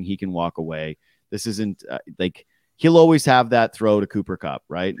his ring. He can walk away. This isn't like he'll always have that throw to Cooper Kupp,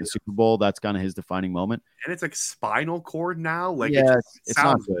 right? The Super Bowl, that's kind of his defining moment. And it's like spinal cord now. Like, it's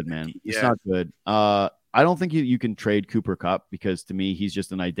not good, man. It's not good. I don't think you can trade Cooper Kupp because, to me, he's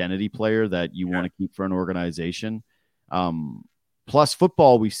just an identity player that you want to keep for an organization. Plus,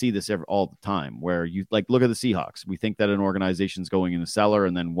 football, we see this all the time where you like look at the Seahawks. We think that an organization's going in the cellar,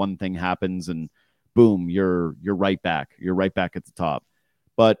 and then one thing happens, and boom, you're right back. You're right back at the top.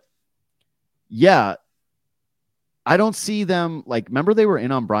 But yeah, I don't see them like. Remember, they were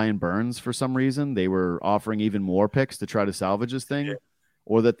in on Brian Burns for some reason. They were offering even more picks to try to salvage this thing,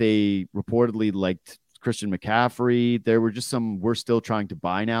 or that they reportedly liked Christian McCaffrey. There were just some "we're still trying to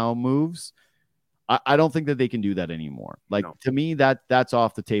buy now" moves. I don't think that they can do that anymore. Like, to me, that's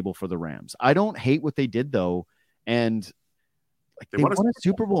off the table for the Rams. I don't hate what they did though, and like they won a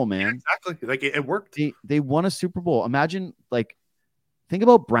Super Bowl, man. Yeah, exactly, like it worked. They won a Super Bowl. Imagine, like, think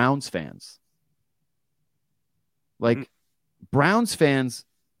about Browns fans. Like, Browns fans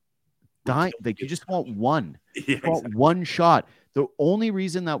die. Like, you just want one. One shot. The only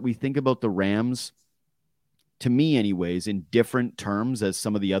reason that we think about the Rams, to me anyways, in different terms as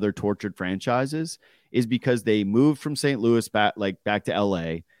some of the other tortured franchises, is because they moved from St. Louis back to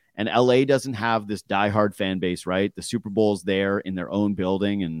LA, and LA doesn't have this diehard fan base, right? The Super Bowl's there in their own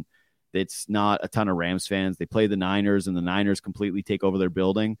building, and it's not a ton of Rams fans. They play the Niners, and the Niners completely take over their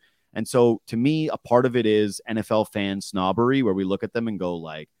building. And so, to me, a part of it is NFL fan snobbery, where we look at them and go,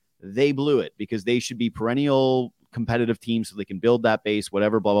 like, they blew it because they should be perennial competitive teams so they can build that base,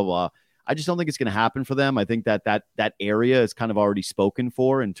 whatever, blah, blah, blah. I just don't think it's going to happen for them. I think that area is kind of already spoken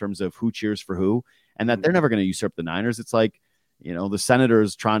for in terms of who cheers for who, and that they're never going to usurp the Niners. It's like, the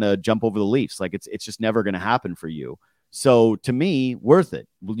Senators trying to jump over the Leafs. Like, it's just never going to happen for you. So, to me, worth it.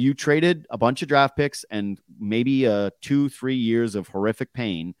 You traded a bunch of draft picks and maybe 2-3 years of horrific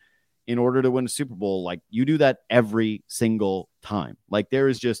pain in order to win a Super Bowl. Like, you do that every single time. Like, there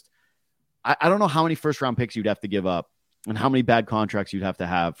is just, I don't know how many first round picks you'd have to give up and how many bad contracts you'd have to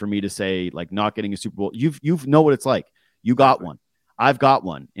have for me to say, like, not getting a Super Bowl. You've know what it's like. You got one. I've got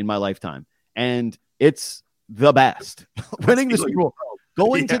one in my lifetime, and it's the best. Winning the Super Bowl.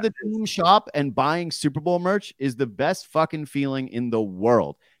 Going to the team shop and buying Super Bowl merch is the best fucking feeling in the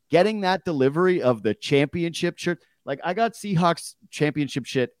world. Getting that delivery of the championship shirt. Like, I got Seahawks championship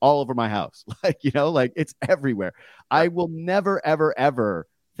shit all over my house. Like, it's everywhere. I will never, ever, ever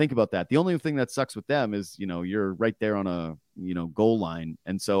think about that. The only thing that sucks with them is, you're right there on a, goal line.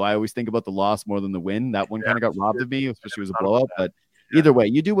 And so I always think about the loss more than the win. That one kind of got robbed of me, especially it was a blowout. But either way,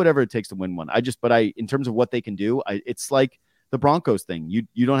 you do whatever it takes to win one. In terms of what they can do, it's like the Broncos thing.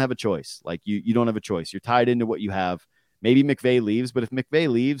 You don't have a choice. Like, you don't have a choice. You're tied into what you have. Maybe McVay leaves, but if McVay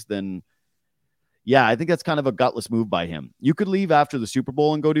leaves, then yeah, I think that's kind of a gutless move by him. You could leave after the Super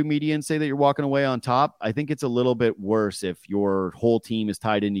Bowl and go to media and say that you're walking away on top. I think it's a little bit worse if your whole team is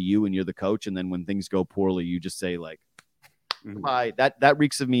tied into you and you're the coach, and then when things go poorly, you just say, like, bye. That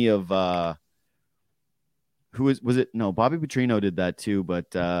reeks of me of was it? No, Bobby Petrino did that too,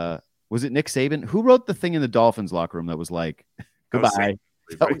 but was it Nick Saban? Who wrote the thing in the Dolphins locker room that was like, goodbye?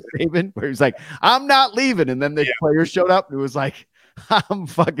 That was Saban, where he was like, I'm not leaving. And then the players showed up and it was like, I'm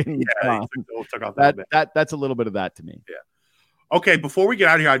fucking gone. Took off that's a little bit of that to me. Yeah. Okay, before we get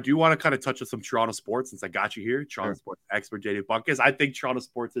out of here, I do want to kind of touch on some Toronto sports since I got you here. Toronto sports expert JD Bunkis. I think Toronto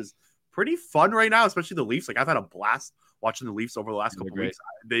sports is pretty fun right now, especially the Leafs. Like, I've had a blast watching the Leafs over the last couple of weeks.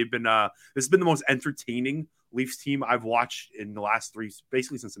 They've been this has been the most entertaining Leafs team I've watched in the last three,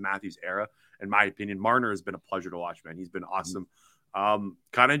 basically since the Matthews era, in my opinion. Marner has been a pleasure to watch, man. He's been awesome.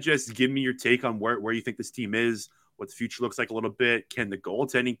 Kind of just give me your take on where you think this team is, what the future looks like a little bit. Can the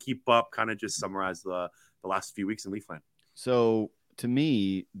goaltending keep up? Kind of just summarize the last few weeks in Leafland. So to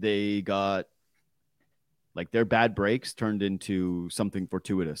me, they got like their bad breaks turned into something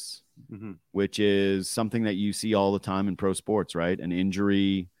fortuitous, which is something that you see all the time in pro sports, right? An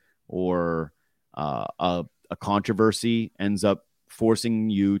injury or a controversy ends up forcing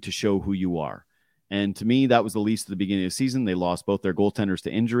you to show who you are. And to me, that was the Leafs at the beginning of the season. They lost both their goaltenders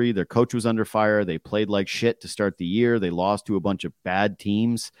to injury. Their coach was under fire. They played like shit to start the year. They lost to a bunch of bad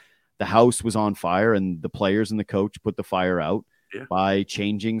teams. The house was on fire, and the players and the coach put the fire out by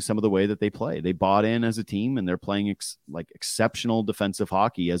changing some of the way that they play. They bought in as a team, and they're playing exceptional defensive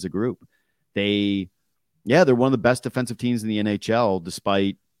hockey as a group. They're one of the best defensive teams in the NHL,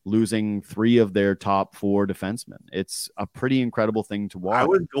 despite losing 3 of their top 4 defensemen. It's a pretty incredible thing to watch. I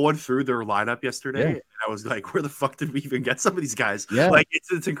was going through their lineup yesterday, and I was like, where the fuck did we even get some of these guys? Yeah. Like,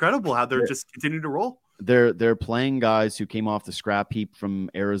 it's incredible how they're just continuing to roll. They're playing guys who came off the scrap heap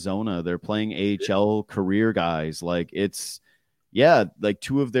from Arizona. They're playing AHL career guys. Like, it's, like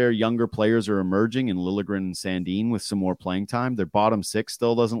 2 of their younger players are emerging in Liljegren and Sandin with some more playing time. Their bottom 6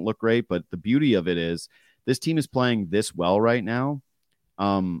 still doesn't look great, but the beauty of it is this team is playing this well right now.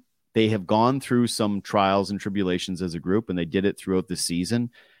 They have gone through some trials and tribulations as a group, and they did it throughout the season.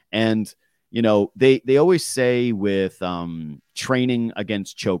 And, they always say with training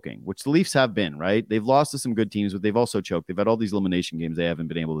against choking, which the Leafs have been, right? They've lost to some good teams, but they've also choked. They've had all these elimination games. They haven't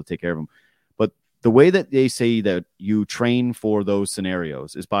been able to take care of them. But the way that they say that you train for those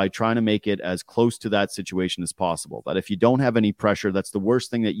scenarios is by trying to make it as close to that situation as possible. That if you don't have any pressure, that's the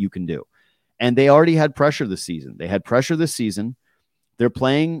worst thing that you can do. And they already had pressure this season. They're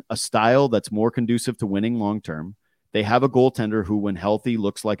playing a style that's more conducive to winning long-term. They have a goaltender who, when healthy,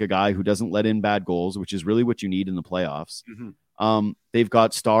 looks like a guy who doesn't let in bad goals, which is really what you need in the playoffs. They've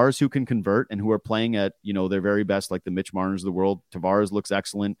got stars who can convert and who are playing at, their very best, like the Mitch Marners of the world. Tavares looks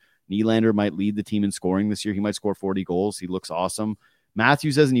excellent. Nylander might lead the team in scoring this year. He might score 40 goals. He looks awesome.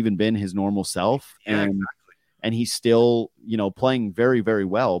 Matthews hasn't even been his normal self. And he's still, playing very, very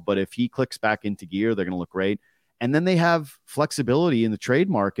well. But if he clicks back into gear, they're going to look great. And then they have flexibility in the trade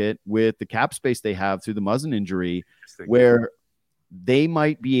market with the cap space they have through the Muzzin injury, where they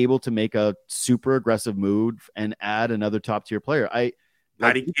might be able to make a super aggressive move and add another top tier player.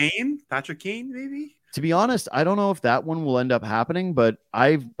 Patrick Kane, maybe? To be honest, I don't know if that one will end up happening, but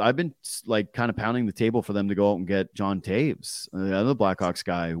I've been like kind of pounding the table for them to go out and get John Taves, another Blackhawks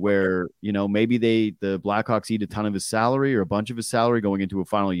guy, where, maybe the Blackhawks eat a ton of his salary or a bunch of his salary going into a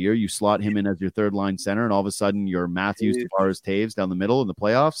final year. You slot him in as your third line center, and all of a sudden you're Matthews, Tavares, Taves down the middle in the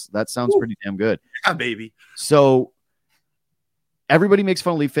playoffs. That sounds pretty damn good. Yeah, baby. So everybody makes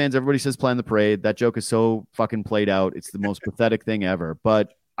fun of Leaf fans. Everybody says plan the parade. That joke is so fucking played out. It's the most pathetic thing ever.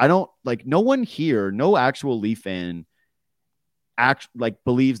 But I don't no one here, no actual Leaf fan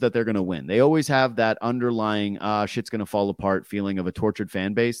believes that they're going to win. They always have that underlying shit's going to fall apart feeling of a tortured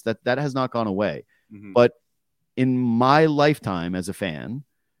fan base that has not gone away. But in my lifetime as a fan,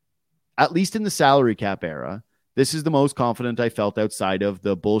 at least in the salary cap era, this is the most confident I felt outside of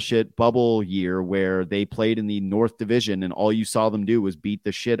the bullshit bubble year where they played in the North Division and all you saw them do was beat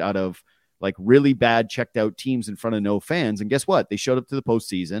the shit out of like really bad checked out teams in front of no fans. And guess what? They showed up to the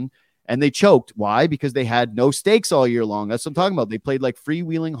postseason and they choked. Why? Because they had no stakes all year long. That's what I'm talking about. They played like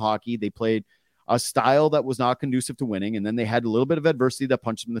freewheeling hockey. They played a style that was not conducive to winning. And then they had a little bit of adversity that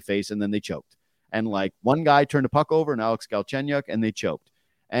punched them in the face, and then they choked. And like one guy turned a puck over, and Alex Galchenyuk, and they choked.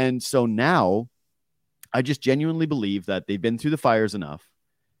 And so now I just genuinely believe that they've been through the fires enough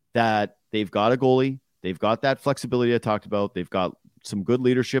that they've got a goalie. They've got that flexibility I talked about. They've got some good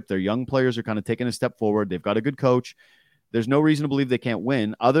leadership. Their young players are kind of taking a step forward. They've got a good coach. There's no reason to believe they can't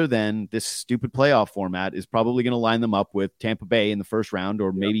win, other than this stupid playoff format is probably going to line them up with Tampa Bay in the first round,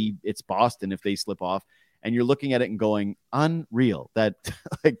 or maybe it's Boston if they slip off. And you're looking at it and going, unreal that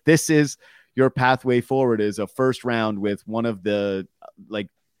like this is your pathway forward, is a first round with one of the, like,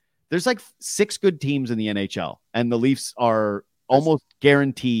 there's like 6 good teams in the NHL, and the Leafs are almost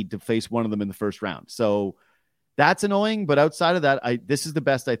guaranteed to face one of them in the first round. So that's annoying. But outside of that, this is the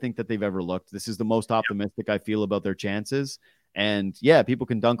best I think that they've ever looked. This is the most optimistic I feel about their chances. And yeah, people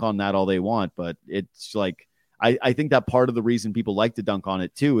can dunk on that all they want, but it's like, I think that part of the reason people like to dunk on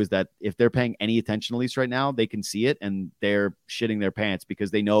it too is that if they're paying any attention to Leafs right now, they can see it and they're shitting their pants because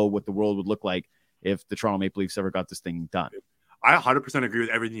they know what the world would look like if the Toronto Maple Leafs ever got this thing done. I 100% agree with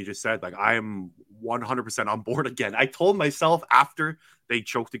everything you just said. Like, I am 100% on board again. I told myself after they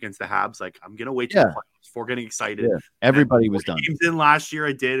choked against the Habs, like, I'm going to wait till the playoffs before getting excited. Yeah. Everybody was done. Games in last year,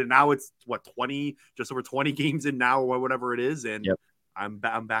 I did. And now it's, what, 20, just over 20 games in now, or whatever it is. And I'm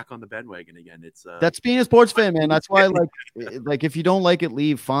back on the bandwagon again. It's that's being a sports fan, man. That's why, like if you don't like it,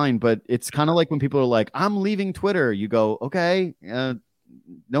 leave, fine. But it's kind of like when people are like, I'm leaving Twitter. You go, okay,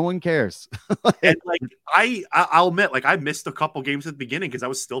 no one cares. And like I'll admit, like I missed a couple games at the beginning because I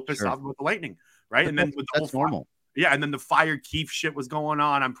was still pissed off with the Lightning, right? And then with the that's normal. And then the fire Keefe shit was going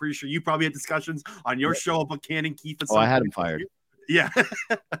on. I'm pretty sure you probably had discussions on your show about Cannon Keefe. I had him fired. Yeah,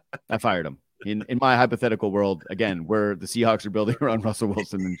 I fired him. In my hypothetical world, again, where the Seahawks are building around Russell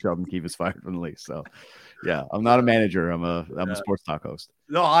Wilson and Sheldon Keefe is fired from the Leafs. So, yeah, I'm not a manager. I'm a sports talk host.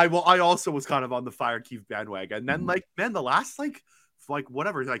 No, I also was kind of on the fire Keefe bandwagon. And then like, man, the last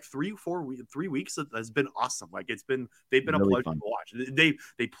whatever, like 3 weeks has been awesome. Like they've been really a pleasure to watch.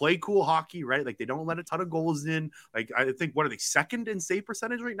 They play cool hockey, right? Like they don't let a ton of goals in. Like I think, what are they, second in save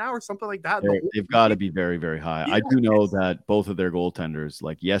percentage right now or something like that? They've got to be very, very high. I do know that both of their goaltenders,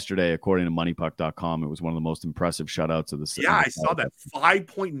 like yesterday, according to moneypuck.com, it was one of the most impressive shutouts of the season. Yeah, I saw that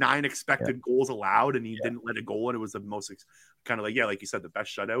 5.9 expected goals allowed, and he didn't let a goal, and it was the most kind of like you said, the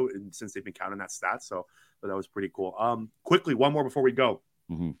best shutout, and since they've been counting that stat. So that was pretty cool. Quickly, one more before we go.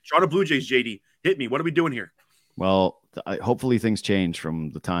 Toronto Blue Jays, JD, hit me. What are we doing here? Well, hopefully things change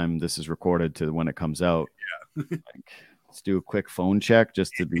from the time this is recorded to when it comes out. Yeah. Let's do a quick phone check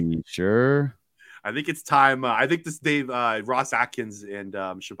just to be sure. I think it's time. I think this Dave Ross Atkins and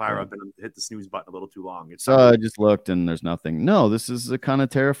Shapiro have been hit the snooze button a little too long. I just looked and there's nothing. No, this is kind of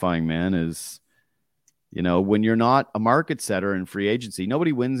terrifying, man. Is when you're not a market setter in free agency,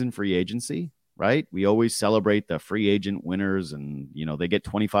 nobody wins in free agency. Right? We always celebrate the free agent winners and, they get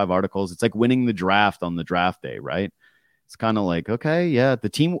 25 articles. It's like winning the draft on the draft day, right? It's kind of like, okay, yeah, the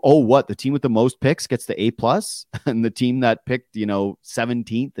team with the most picks gets the A+, and the team that picked,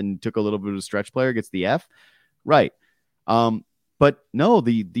 17th and took a little bit of a stretch player gets the F. Right. But no,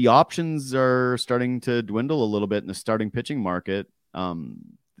 the options are starting to dwindle a little bit in the starting pitching market. I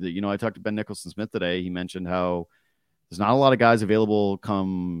talked to Ben Nicholson-Smith today. He mentioned how there's not a lot of guys available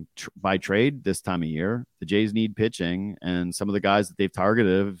by trade this time of year. The Jays need pitching, and some of the guys that they've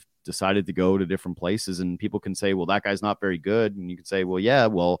targeted have decided to go to different places. And people can say, well, that guy's not very good. And you can say, well, yeah,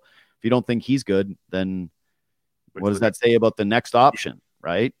 if you don't think he's good, then what does that say about the next option,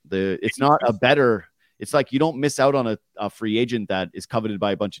 right? It's not a better – it's like you don't miss out on a free agent that is coveted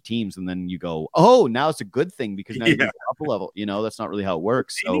by a bunch of teams, and then you go, oh, now it's a good thing because now you get up a level. That's not really how it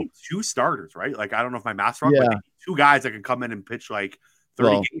works. They need 2 starters, right? Like, I don't know if my math's wrong, but 2 guys that can come in and pitch like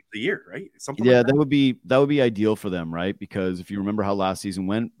 30 games a year, right? Something like that. that would be ideal for them, right? Because if you remember how last season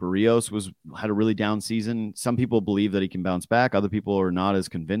went, Barrios had a really down season. Some people believe that he can bounce back. Other people are not as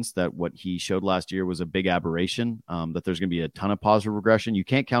convinced that what he showed last year was a big aberration, that there's going to be a ton of positive regression. You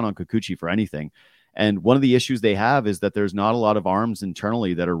can't count on Kikuchi for anything. And one of the issues they have is that there's not a lot of arms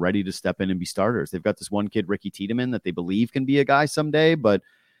internally that are ready to step in and be starters. They've got this one kid, Ricky Tiedemann, that they believe can be a guy someday, but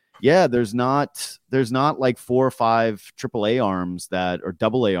there's not like 4 or 5 AAA arms or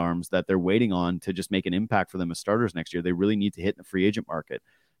AA arms that they're waiting on to just make an impact for them as starters next year. They really need to hit in the free agent market.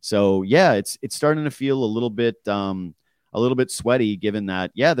 So it's starting to feel a little bit sweaty, given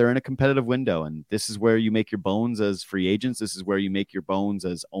that, they're in a competitive window, and this is where you make your bones as free agents. This is where you make your bones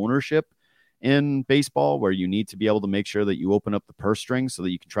as ownership. in baseball where you need to be able to make sure that you open up the purse strings so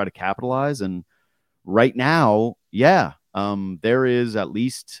that you can try to capitalize. And right now, there is at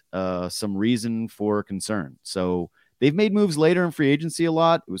least some reason for concern. So they've made moves later in free agency a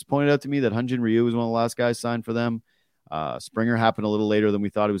lot. It was pointed out to me that Hyun-Jin Ryu was one of the last guys signed for them. Springer happened a little later than we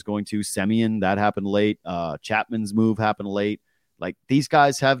thought it was going to. Semien, that happened late. Chapman's move happened late. Like, these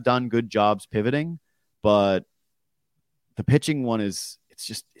guys have done good jobs pivoting, but the pitching one it's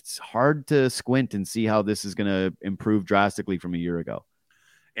hard to squint and see how this is going to improve drastically from a year ago.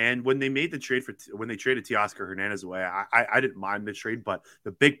 And when they made the trade when they traded Teoscar Hernandez away, I didn't mind the trade, but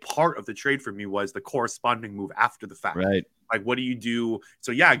the big part of the trade for me was the corresponding move after the fact. Right. Like, what do you do?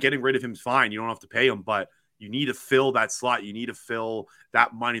 So yeah, getting rid of him is fine. You don't have to pay him, but you need to fill that slot. You need to fill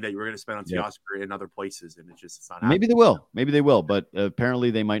that money that you were going to spend on Teoscar in other places. And it's not happening. Maybe they will, but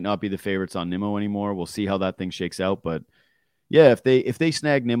apparently they might not be the favorites on Nimmo anymore. We'll see how that thing shakes out. But yeah, if they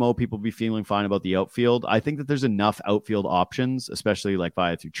snag Nimmo, people will be feeling fine about the outfield. I think that there's enough outfield options, especially like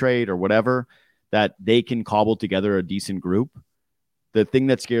via through trade or whatever, that they can cobble together a decent group. The thing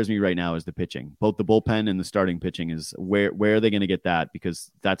that scares me right now is the pitching. Both the bullpen and the starting pitching is where are they going to get that?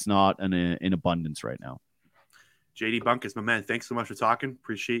 Because that's not in abundance right now. JD Bunkis, my man, thanks so much for talking.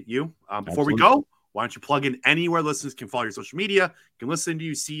 Appreciate you. Before we go, why don't you plug in anywhere listeners can follow your social media, can listen to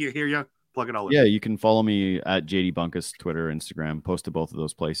you, see you, hear you. Plug it all in. Yeah, you can follow me at JD Bunkis, Twitter, Instagram. Post to both of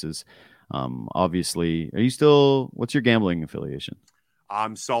those places. Obviously, what's your gambling affiliation?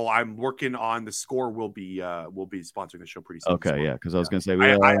 So I'm working on The Score. We'll be sponsoring the show pretty soon. Okay, yeah, because I was going to say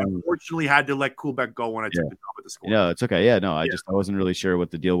I unfortunately had to let Coolbeck go when I took the job at The Score. No, it's okay. Yeah, no, I wasn't really sure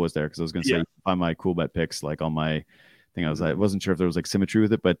what the deal was there because I was going to say find my Coolbet picks like on my thing. I wasn't sure if there was like symmetry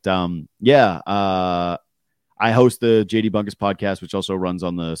with it, but I host the JD Bunkis podcast, which also runs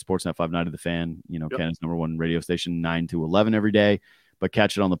on the Sportsnet 5 Night of the Fan, Canada's #1 radio station, 9 to 11 every day, but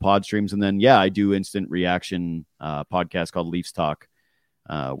catch it on the pod streams. And then, I do instant reaction podcast called Leafs Talk,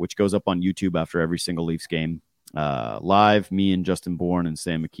 which goes up on YouTube after every single Leafs game. Live, me and Justin Bourne and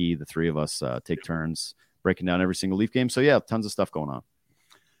Sam McKee, the three of us take turns breaking down every single Leaf game. So, tons of stuff going on.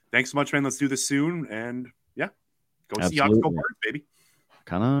 Thanks so much, man. Let's do this soon. And, go Absolutely. Seahawks, go Birds, baby.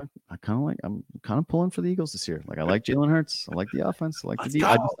 I'm kind of pulling for the Eagles this year. Like, I like Jalen Hurts. I like the offense. I like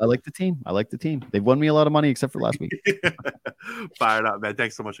I like the team. I like the team. They've won me a lot of money except for last week. Fired up, man.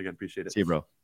 Thanks so much again. Appreciate it. See you, bro.